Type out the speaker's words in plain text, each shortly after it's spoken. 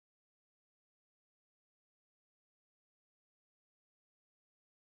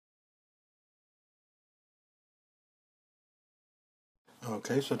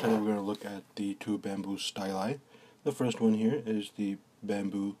Okay, so today we're going to look at the two bamboo styli. The first one here is the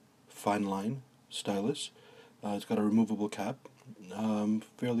Bamboo Fineline stylus. It's got a removable cap,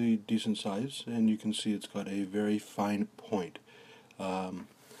 fairly decent size, and you can see it's got a very fine point.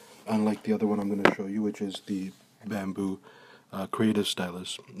 Unlike the other one I'm going to show you, which is the Bamboo Creative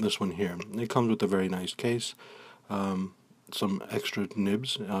Stylus, this one here. It comes with a very nice case, some extra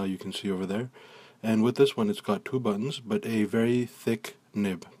nibs you can see over there. And with this one, it's got two buttons, but a very thick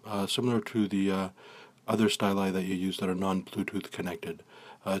nib, similar to the other styli that you use that are non-Bluetooth connected.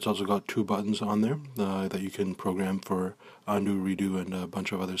 It's also got two buttons on there that you can program for undo, redo, and a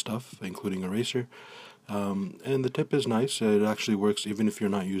bunch of other stuff, including eraser. And the tip is nice. It actually works even if you're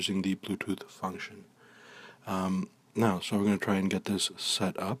not using the Bluetooth function. Now, so we're going to try and get this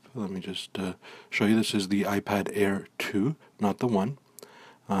set up. Let me just show you. This is the iPad Air 2, not the 1.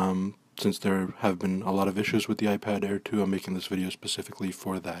 Since there have been a lot of issues with the iPad Air 2, I'm making this video specifically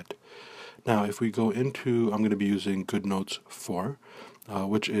for that. Now, if we go into, I'm going to be using GoodNotes 4,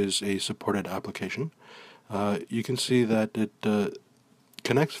 which is a supported application. You can see that it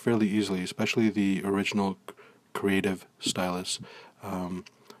connects fairly easily, especially the original Creative Stylus.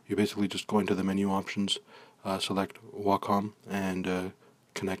 You basically just go into the menu options, select Wacom, and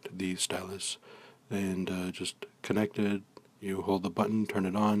connect the stylus. And just connect it. You hold the button, turn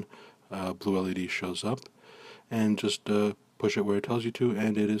it on. Blue LED shows up, and just push it where it tells you to,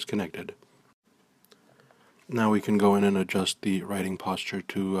 and it is connected. Now we can go in and adjust the writing posture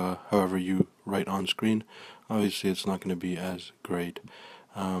to however you write on screen. Obviously it's not going to be as great.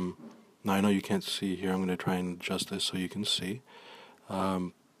 Now I know you can't see here, I'm going to try and adjust this so you can see.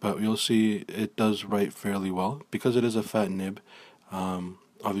 But you'll see it does write fairly well. Because it is a fat nib,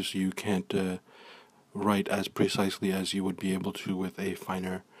 obviously you can't write as precisely as you would be able to with a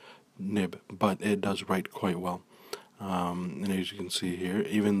finer nib, but it does write quite well. And as you can see here,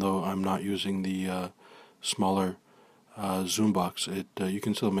 even though I'm not using the smaller zoom box, you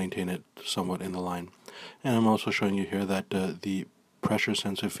can still maintain it somewhat in the line. And I'm also showing you here that the pressure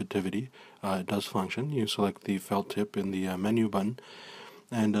sensitivity does function. You select the felt tip in the menu button,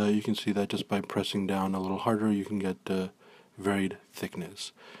 and you can see that just by pressing down a little harder you can get varied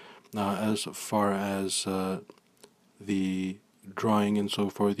thickness. As far as the drawing and so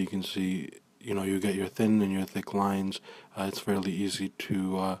forth, you can see, you get your thin and your thick lines. It's fairly easy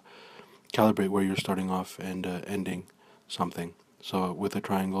to calibrate where you're starting off and ending something. So with a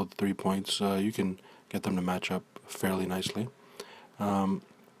triangle, 3 points, you can get them to match up fairly nicely. Now,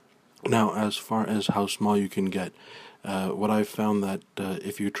 as far as how small you can get, what I've found that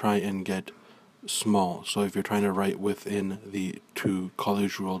if you try and get small, so if you're trying to write within the two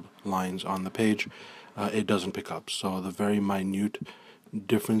college ruled lines on the page, it doesn't pick up. So the very minute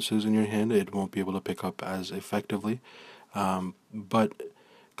differences in your hand, it won't be able to pick up as effectively. But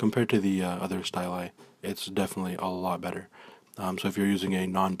compared to the other styli, it's definitely a lot better. So if you're using a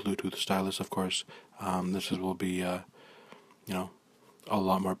non-Bluetooth stylus, of course, this will be, a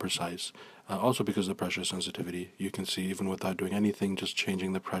lot more precise. Also because of the pressure sensitivity, you can see even without doing anything, just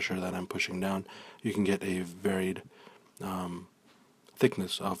changing the pressure that I'm pushing down, you can get a varied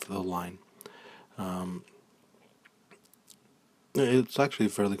thickness of the line. It's actually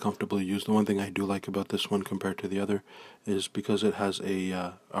fairly comfortable to use. The one thing I do like about this one compared to the other is because it has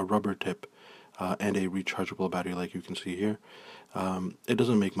a rubber tip and a rechargeable battery, like you can see here. It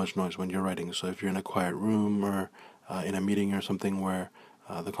doesn't make much noise when you're writing, so if you're in a quiet room or in a meeting or something where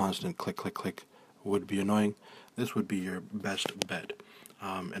the constant click, click, click would be annoying, this would be your best bet.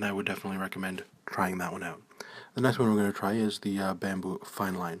 And I would definitely recommend trying that one out. The next one we're going to try is the Bamboo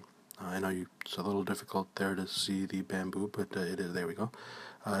Fineline. I know it's a little difficult there to see the bamboo, but it is. There we go.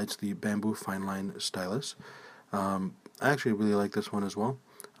 It's the Bamboo Fineline stylus. I actually really like this one as well.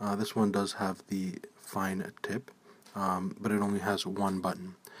 This one does have the fine tip, but it only has one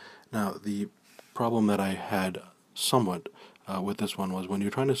button. Now, the problem that I had somewhat with this one was when you're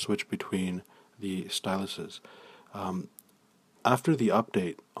trying to switch between the styluses, after the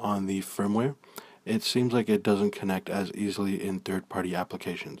update on the firmware, it seems like it doesn't connect as easily in third-party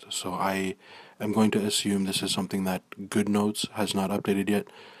applications. So I am going to assume this is something that GoodNotes has not updated yet.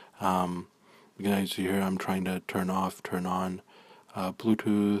 You can see here I'm trying to turn off, turn on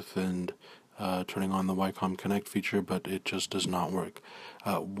Bluetooth and turning on the Wacom Connect feature, but it just does not work.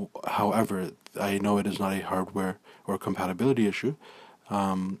 However, I know it is not a hardware or compatibility issue,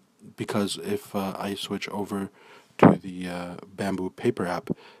 because if I switch over to the Bamboo Paper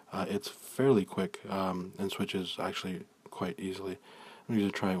app, it's fairly quick and switches actually quite easily. Let me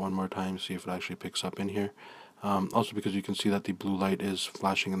just try it one more time, see if it actually picks up in here. Also because you can see that the blue light is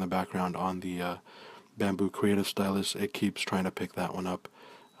flashing in the background on the Bamboo Creative Stylus, it keeps trying to pick that one up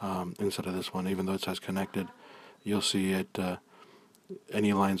instead of this one, even though it says connected. You'll see it,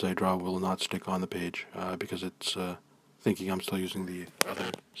 any lines I draw will not stick on the page because it's thinking I'm still using the other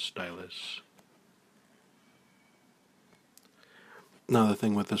stylus. Now the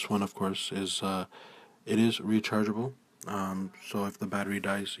thing with this one, of course, is it is rechargeable, so if the battery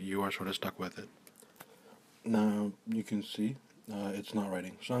dies, you are sort of stuck with it. Now you can see it's not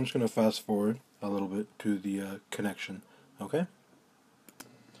writing, so I'm just going to fast forward a little bit to the connection, okay?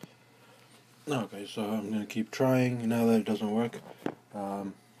 Okay, so I'm going to keep trying. Now that it doesn't work,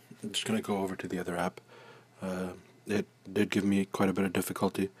 I'm just going to go over to the other app. It did give me quite a bit of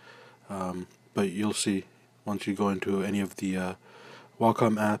difficulty, but you'll see once you go into any of the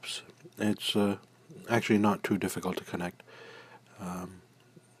Wacom apps, it's actually not too difficult to connect.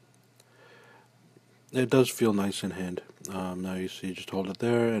 It does feel nice in hand. Now you see, just hold it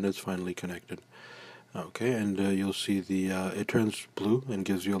there and it's finally connected. Okay, and you'll see the it turns blue and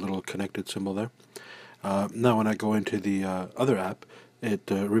gives you a little connected symbol there. Now when I go into the other app, it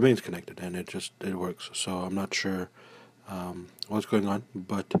remains connected and it works. So I'm not sure what's going on,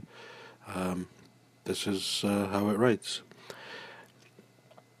 but this is how it writes.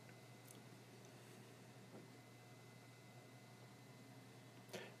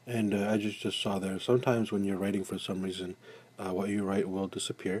 And I just saw there, sometimes when you're writing for some reason, what you write will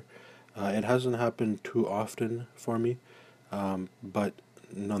disappear. It hasn't happened too often for me, but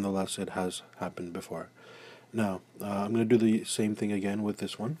nonetheless it has happened before. Now, I'm going to do the same thing again with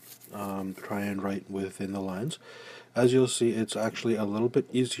this one, try and write within the lines. As you'll see, it's actually a little bit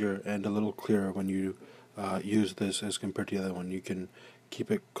easier and a little clearer when you use this as compared to the other one. You can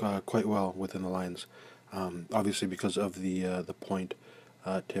keep it quite well within the lines, obviously because of the point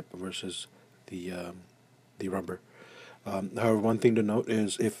tip versus the rubber. However, one thing to note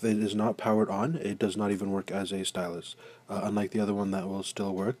is if it is not powered on, it does not even work as a stylus. Unlike the other one that will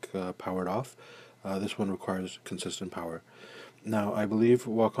still work powered off, this one requires consistent power. Now, I believe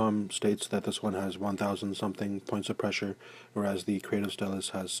Wacom states that this one has 1,000 something points of pressure, whereas the Creative Stylus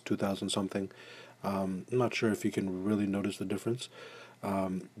has 2,000 something. I'm not sure if you can really notice the difference,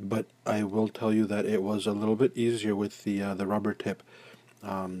 but I will tell you that it was a little bit easier with the rubber tip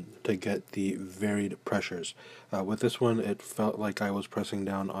to get the varied pressures. With this one, it felt like I was pressing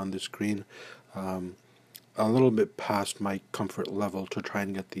down on the screen a little bit past my comfort level to try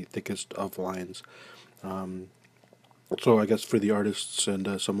and get the thickest of lines. So I guess for the artists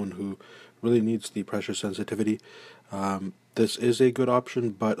and someone who really needs the pressure sensitivity, this is a good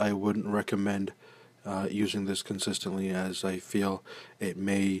option, but I wouldn't recommend using this consistently, as I feel it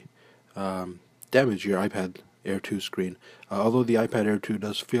may damage your iPad Air 2 screen. Although the iPad Air 2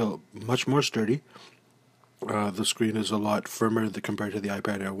 does feel much more sturdy, the screen is a lot firmer compared to the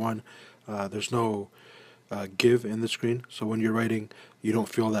iPad Air 1. There's no give in the screen, so when you're writing, you don't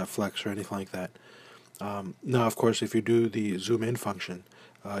feel that flex or anything like that. Now, of course, if you do the zoom in function,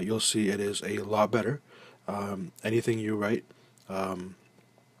 you'll see it is a lot better. Anything you write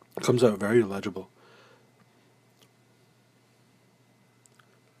comes out very legible.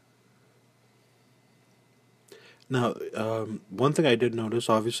 Now, one thing I did notice,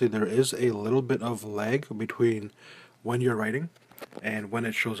 obviously, there is a little bit of lag between when you're writing and when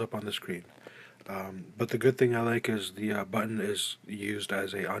it shows up on the screen. But the good thing I like is the button is used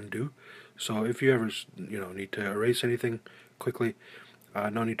as a undo. So if you ever need to erase anything quickly,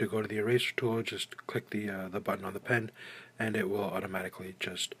 no need to go to the eraser tool. Just click the button on the pen, and it will automatically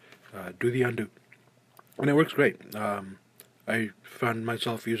just do the undo. And it works great. I found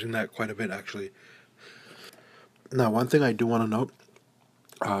myself using that quite a bit, actually. Now, one thing I do want to note,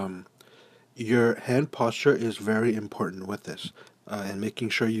 your hand posture is very important with this, and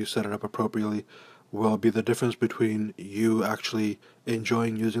making sure you set it up appropriately will be the difference between you actually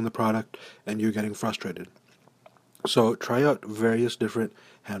enjoying using the product and you getting frustrated. So try out various different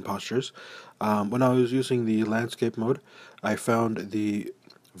hand postures. When I was using the landscape mode, I found the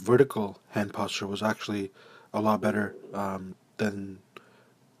vertical hand posture was actually a lot better than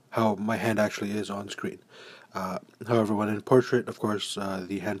how my hand actually is on screen. However, when in portrait, of course,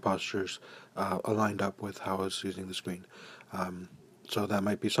 the hand postures aligned up with how I was using the screen. So that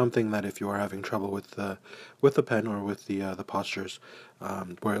might be something that if you are having trouble with the pen or with the postures,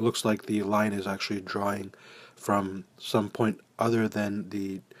 where it looks like the line is actually drawing from some point other than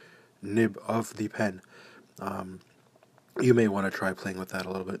the nib of the pen, you may want to try playing with that a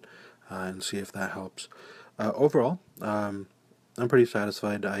little bit and see if that helps. Overall, I'm pretty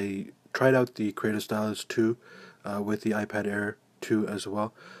satisfied. I tried out the Creative Stylus 2 with the iPad Air 2 as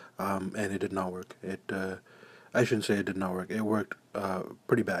well, and it did not work. I shouldn't say it did not work. It worked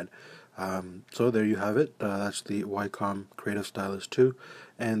pretty bad. So there you have it. That's the Wacom Creative Stylus 2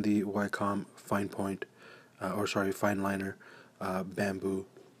 and the Wacom Fineliner Bamboo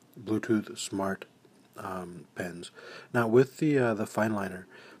Bluetooth Smart pens. Now with the Fineliner,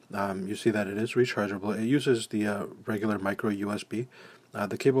 you see that it is rechargeable. It uses the regular micro USB.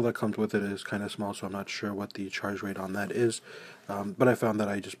 The cable that comes with it is kind of small, so I'm not sure what the charge rate on that is. But I found that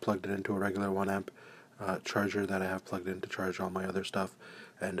I just plugged it into a regular 1 amp charger that I have plugged in to charge all my other stuff,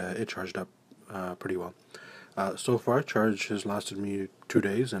 and it charged up pretty well. So far, charge has lasted me 2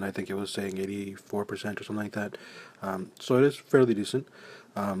 days, and I think it was saying 84% or something like that. So it is fairly decent.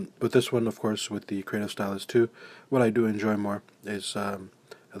 With this one, of course, with the Creative Stylus 2, what I do enjoy more is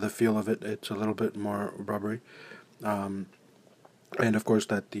the feel of it. It's a little bit more rubbery. And of course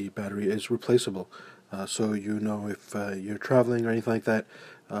that the battery is replaceable. So you know if you're traveling or anything like that,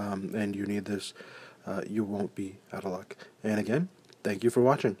 and you need this, you won't be out of luck. And again, thank you for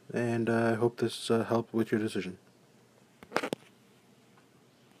watching, and I hope this helped with your decision.